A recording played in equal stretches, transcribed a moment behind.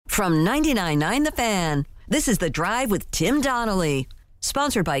From 99.9 The Fan, this is The Drive with Tim Donnelly.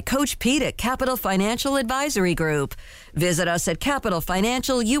 Sponsored by Coach Pete at Capital Financial Advisory Group. Visit us at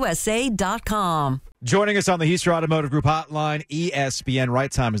capitalfinancialusa.com. Joining us on the Heaster Automotive Group hotline, ESPN Right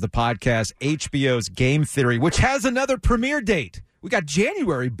Time is the podcast, HBO's Game Theory, which has another premiere date. We got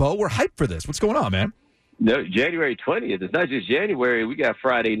January, Bo. We're hyped for this. What's going on, man? No, January 20th. It's not just January. We got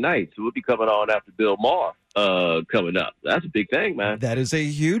Friday night, so we'll be coming on after Bill Maher coming up. That's a big thing, man. That is a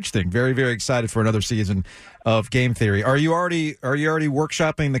huge thing. Very, very excited for another season of Game Theory. Are you already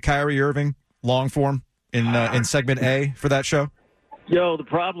workshopping the Kyrie Irving long form in segment A for that show? Yo, the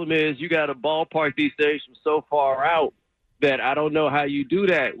problem is you got to ballpark these things from so far out that I don't know how you do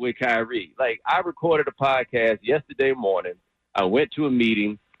that with Kyrie. Like, I recorded a podcast yesterday morning. I went to a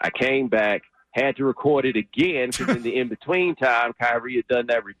meeting. I came back, had to record it again because in the in-between time, Kyrie had done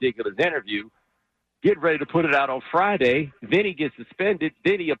that ridiculous interview. Get ready to put it out on Friday. Then he gets suspended.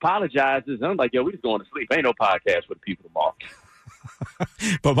 Then he apologizes. I'm like, yo, we just going to sleep. Ain't no podcast for the people tomorrow.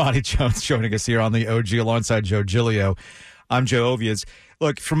 Bomani Jones joining us here on the OG alongside Joe Giglio. I'm Joe Ovias.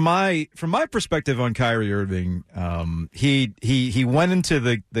 Look, from my perspective on Kyrie Irving, he went into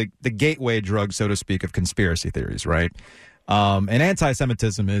the gateway drug, so to speak, of conspiracy theories, right? And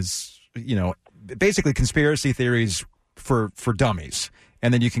anti-Semitism is, basically conspiracy theories for dummies.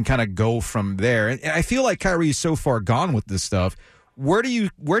 And then you can kind of go from there. And I feel like Kyrie is so far gone with this stuff. Where do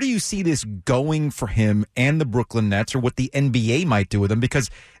you see this going for him and the Brooklyn Nets, or what the NBA might do with him? Because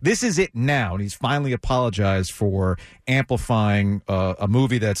this is it now, and he's finally apologized for amplifying a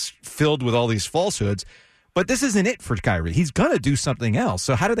movie that's filled with all these falsehoods. But this isn't it for Kyrie. He's going to do something else.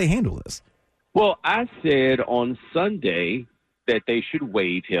 So how do they handle this? Well, I said on Sunday that they should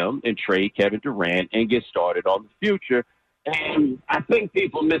waive him and trade Kevin Durant and get started on the future. And I think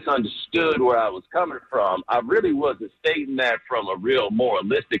people misunderstood where I was coming from. I really wasn't stating that from a real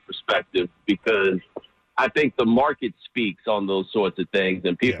moralistic perspective, because I think the market speaks on those sorts of things,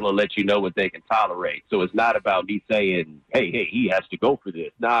 and people will let you know what they can tolerate. So it's not about me saying, hey, he has to go for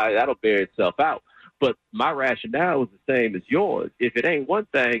this. Nah, that'll bear itself out. But my rationale is the same as yours. If it ain't one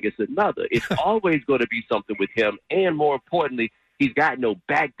thing, it's another. It's always going to be something with him, and more importantly, he's got no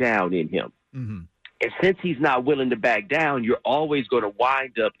back down in him. Mm-hmm. And since he's not willing to back down, you're always going to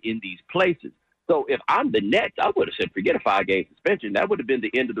wind up in these places. So if I'm the Nets, I would have said, forget a 5-game suspension. That would have been the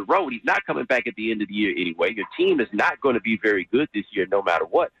end of the road. He's not coming back at the end of the year anyway. Your team is not going to be very good this year no matter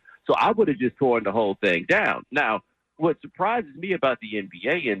what. So I would have just torn the whole thing down. Now, what surprises me about the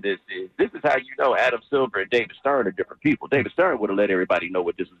NBA in this is how you know Adam Silver and David Stern are different people. David Stern would have let everybody know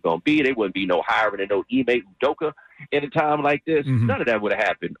what this was going to be. There wouldn't be no hiring and no Ime Udoka in a time like this. Mm-hmm. None of that would have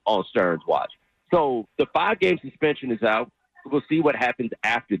happened on Stern's watch. So the 5-game suspension is out. We'll see what happens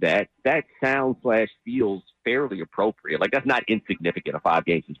after that. That sounds/feels fairly appropriate. Like, that's not insignificant, a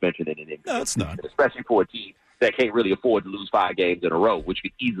 5-game suspension in an NBA. No, it's not. Especially for a team that can't really afford to lose 5 games in a row, which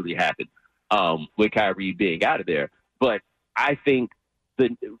could easily happen with Kyrie being out of there. But I think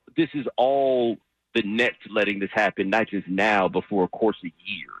this is all the Nets letting this happen, not just now, but for a course of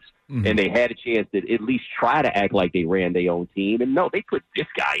years. Mm-hmm. And they had a chance to at least try to act like they ran their own team. And no, they put this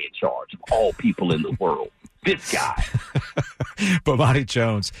guy in charge of all people in the world. This guy. Bomani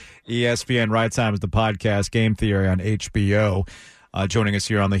Jones, ESPN Right Time is the podcast, Game Theory on HBO. Joining us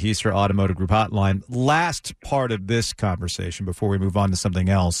here on the Heaster Automotive Group hotline. Last part of this conversation before we move on to something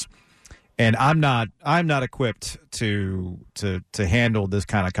else. And I'm not equipped to handle this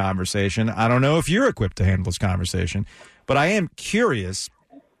kind of conversation. I don't know if you're equipped to handle this conversation, but I am curious.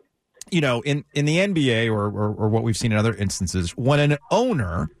 In the NBA or what we've seen in other instances, when an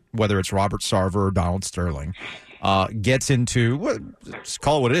owner, whether it's Robert Sarver or Donald Sterling, gets into, let's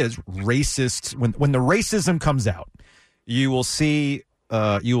call it what it is, racist. When the racism comes out, you will see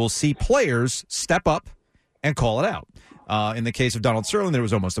players step up and call it out. In the case of Donald Sterling, there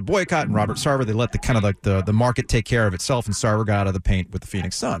was almost a boycott, and Robert Sarver, they let the market take care of itself, and Sarver got out of the paint with the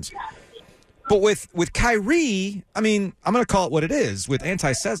Phoenix Suns. But with Kyrie, I mean, I'm going to call it what it is. With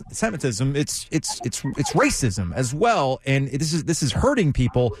anti-Semitism, it's racism as well, and this is hurting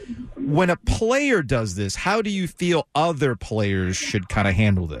people. When a player does this, how do you feel other players should kind of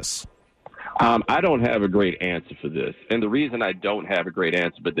handle this? I don't have a great answer for this, and the reason I don't have a great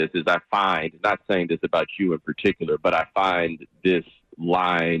answer for this is I find, not saying this about you in particular, but I find this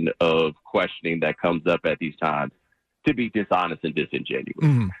line of questioning that comes up at these times to be dishonest and disingenuous.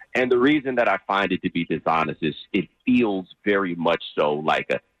 Mm-hmm. And the reason that I find it to be dishonest is it feels very much so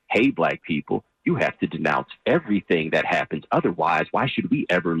like hey, black people, you have to denounce everything that happens. Otherwise, why should we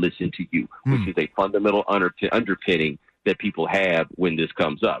ever listen to you? Which is a fundamental underpinning that people have when this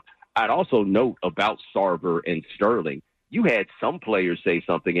comes up. I'd also note about Sarver and Sterling, you had some players say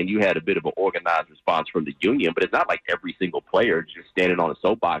something and you had a bit of an organized response from the union, but it's not like every single player just standing on a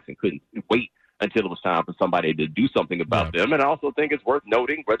soapbox and couldn't wait until it was time for somebody to do something about them. And I also think it's worth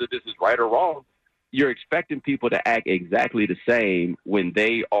noting, whether this is right or wrong, you're expecting people to act exactly the same when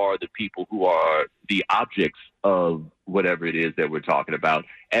they are the people who are the objects of whatever it is that we're talking about,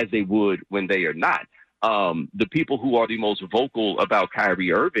 as they would when they are not. The people who are the most vocal about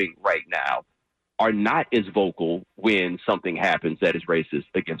Kyrie Irving right now are not as vocal when something happens that is racist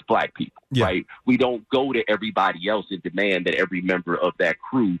against black people, right? We don't go to everybody else and demand that every member of that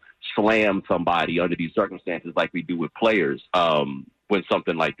crew slam somebody under these circumstances like we do with players when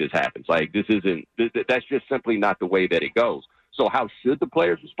something like this happens. Like, that's just simply not the way that it goes. So how should the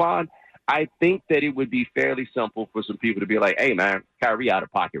players respond? I think that it would be fairly simple for some people to be like, hey, man, Kyrie out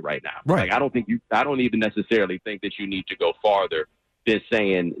of pocket right now. Right. Like, I don't even necessarily think that you need to go farther than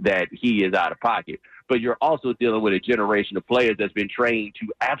saying that he is out of pocket. But you're also dealing with a generation of players that's been trained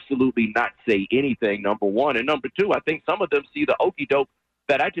to absolutely not say anything, number one. And number two, I think some of them see the okie doke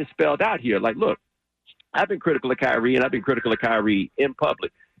that I just spelled out here. Like, look, I've been critical of Kyrie, and I've been critical of Kyrie in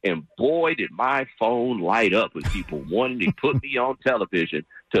public. And boy, did my phone light up with people wanting to put me on television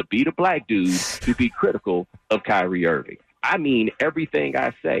to be the black dude to be critical of Kyrie Irving. I mean everything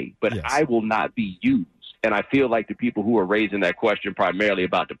I say, but I will not be used. And I feel like the people who are raising that question primarily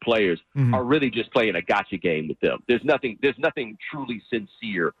about the players are really just playing a gotcha game with them. There's nothing truly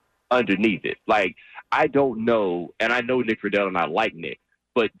sincere underneath it. Like, I don't know, and I know Nick Friedel and I like Nick,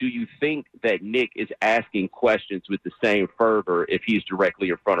 but do you think that Nick is asking questions with the same fervor if he's directly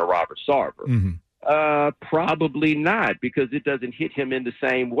in front of Robert Sarver? Probably not, because it doesn't hit him in the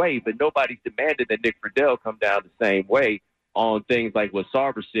same way. But nobody's demanded that Nick Friedel come down the same way on things like what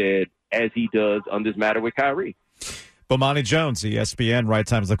Sarver said as he does on this matter with Kyrie. Bomani Jones, ESPN, Right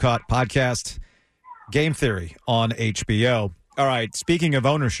Times the Cut podcast, Game Theory on HBO. All right, speaking of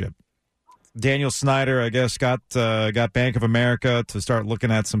ownership, Daniel Snyder, I guess, got Bank of America to start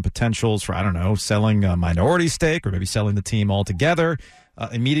looking at some potentials for, I don't know, selling a minority stake or maybe selling the team altogether.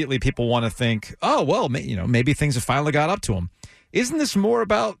 Immediately, people want to think, oh, well, maybe things have finally got up to him. Isn't this more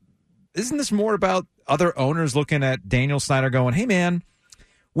about other owners looking at Daniel Snyder going, hey, man,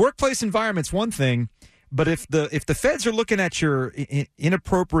 workplace environment's one thing, but if the feds are looking at your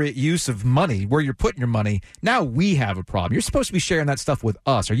inappropriate use of money, where you're putting your money, now we have a problem. You're supposed to be sharing that stuff with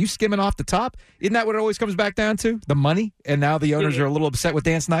us. Are you skimming off the top? Isn't that what it always comes back down to? The money? And now the owners are a little upset with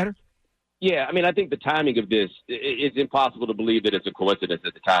Dan Snyder? Yeah, I mean, I think the timing of this, it's impossible to believe that it's a coincidence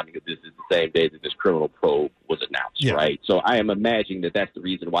that the timing of this is the same day that this criminal probe was announced, right? So I am imagining that that's the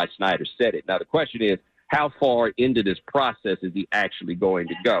reason why Snyder said it. Now, the question is, how far into this process is he actually going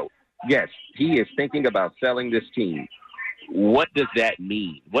to go? Yes, he is thinking about selling this team. What does that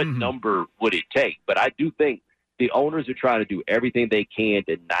mean? What number would it take? But I do think the owners are trying to do everything they can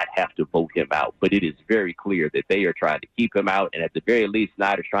to not have to vote him out. But it is very clear that they are trying to keep him out. And at the very least,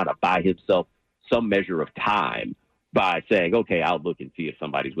 Snyder's trying to buy himself some measure of time by saying, okay, I'll look and see if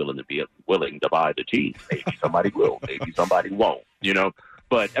somebody's willing to buy the team. Maybe somebody will. Maybe somebody won't,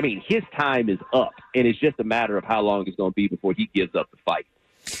 But, I mean, his time is up, and it's just a matter of how long it's going to be before he gives up the fight.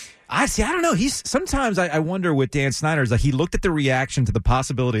 I don't know. Sometimes I wonder with Dan Snyder is like he looked at the reaction to the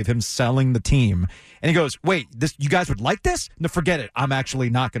possibility of him selling the team, and he goes, "Wait, you guys would like this? No, forget it. I'm actually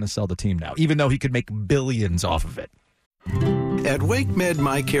not going to sell the team now, even though he could make billions off of it." At WakeMed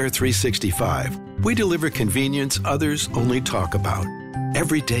MyCare 365, we deliver convenience others only talk about.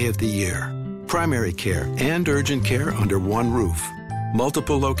 Every day of the year, primary care and urgent care under one roof.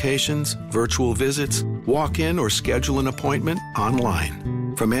 Multiple locations, virtual visits, walk-in or schedule an appointment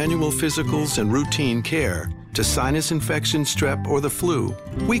online. From annual physicals and routine care to sinus infection, strep, or the flu,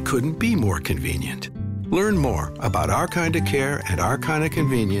 we couldn't be more convenient. Learn more about our kind of care and our kind of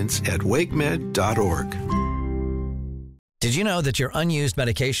convenience at wakemed.org. Did you know that your unused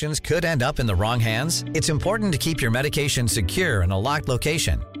medications could end up in the wrong hands? It's important to keep your medication secure in a locked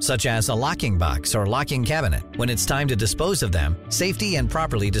location, such as a locking box or locking cabinet. When it's time to dispose of them, safety and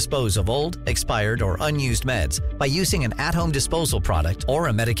properly dispose of old, expired, or unused meds by using an at-home disposal product or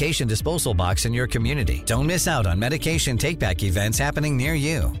a medication disposal box in your community. Don't miss out on medication take-back events happening near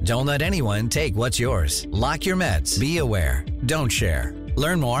you. Don't let anyone take what's yours. Lock your meds. Be aware. Don't share.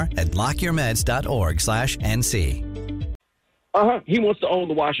 Learn more at lockyourmeds.org/NC. He wants to own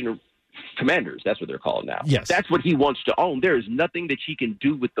the Washington Commanders. That's what they're called now. Yes. That's what he wants to own. There is nothing that he can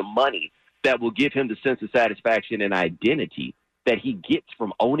do with the money that will give him the sense of satisfaction and identity that he gets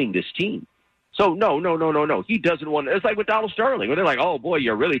from owning this team. So, no. He doesn't want to. It's like with Donald Sterling, where they're like, oh, boy,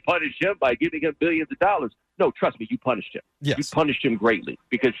 you really punished him by giving him billions of dollars. No, trust me, you punished him. Yes. You punished him greatly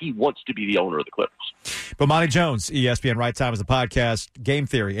because he wants to be the owner of the Clippers. Bomani Jones, ESPN Right Time is the podcast. Game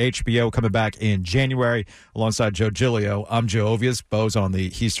Theory, HBO, coming back in January alongside Joe Giglio. I'm Joe Ovias, Bo's on the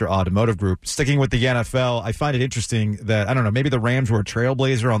Heister Automotive Group. Sticking with the NFL, I find it interesting that, I don't know, maybe the Rams were a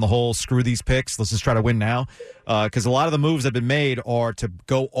trailblazer on the whole screw these picks, let's just try to win now. Because a lot of the moves that have been made are to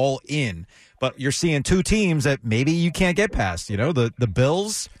go all in. But you're seeing two teams that maybe you can't get past. You know, the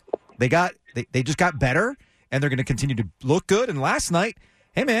Bills, they just got better, and they're going to continue to look good. And last night,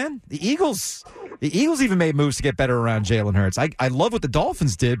 hey, man, the Eagles even made moves to get better around Jalen Hurts. I love what the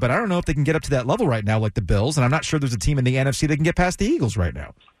Dolphins did, but I don't know if they can get up to that level right now like the Bills, and I'm not sure there's a team in the NFC that can get past the Eagles right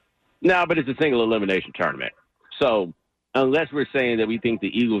now. No, but it's a single elimination tournament. So unless we're saying that we think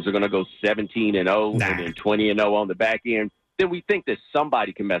the Eagles are going to go 17-0 and then 20-0 on the back end, then we think that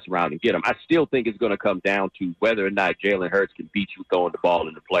somebody can mess around and get them. I still think it's going to come down to whether or not Jalen Hurts can beat you throwing the ball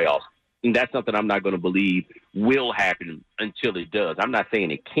in the playoffs. And that's something I'm not going to believe will happen until it does. I'm not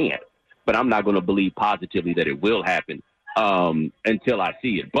saying it can't, but I'm not going to believe positively that it will happen until I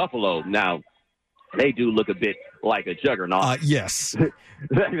see it. Buffalo, now, they do look a bit like a juggernaut. Yes.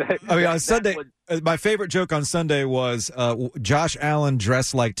 I mean, on Sunday, my favorite joke on Sunday was Josh Allen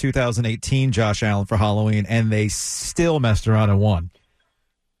dressed like 2018 Josh Allen for Halloween, and they still messed around and won.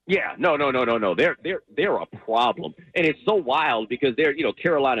 Yeah, no. They're a problem, and it's so wild because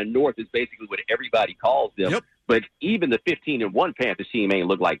Carolina North is basically what everybody calls them. Yep. But even the 15-1 Panthers team ain't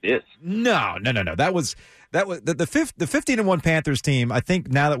look like this. No. That was the 15-1 Panthers team. I think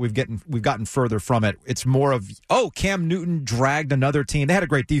now that we've gotten further from it, it's more of Cam Newton dragged another team. They had a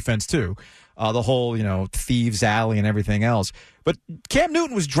great defense too. The whole Thieves Alley and everything else, but Cam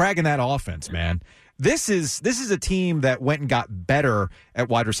Newton was dragging that offense, man. This is a team that went and got better at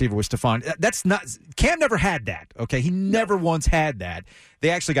wide receiver with Stephon. That's not Cam never had that. Okay, he never once had that. They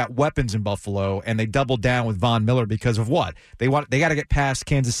actually got weapons in Buffalo, and they doubled down with Von Miller because of what they want. They got to get past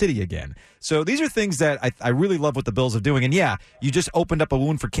Kansas City again. So these are things that I really love what the Bills are doing. And yeah, you just opened up a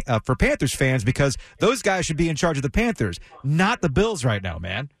wound for Panthers fans because those guys should be in charge of the Panthers, not the Bills right now,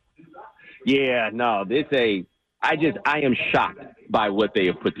 man. Yeah, no, I am shocked by what they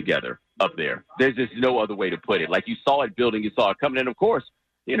have put together up there. There's just no other way to put it. Like, you saw it building, you saw it coming in. Of course,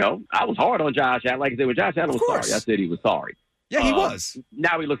 I was hard on Josh Allen. Like I said, when Josh Allen was sorry, I said he was sorry. Yeah, he was.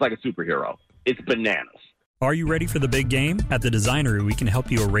 Now he looks like a superhero. It's bananas. Are you ready for the big game? At the Designery, we can help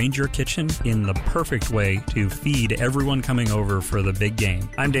you arrange your kitchen in the perfect way to feed everyone coming over for the big game.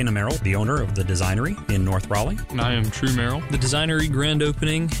 I'm Dana Merrill, the owner of the Designery in North Raleigh. And I am True Merrill. The Designery grand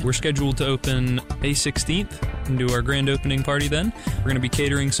opening, we're scheduled to open May 16th and do our grand opening party then. We're going to be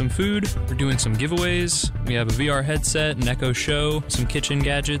catering some food. We're doing some giveaways. We have a VR headset, an Echo Show, some kitchen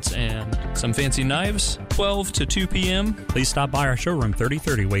gadgets, and some fancy knives. 12 to 2 p.m. Please stop by our showroom,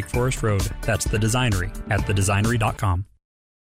 3030 Wake Forest Road. That's the Designery at thedesignery.com.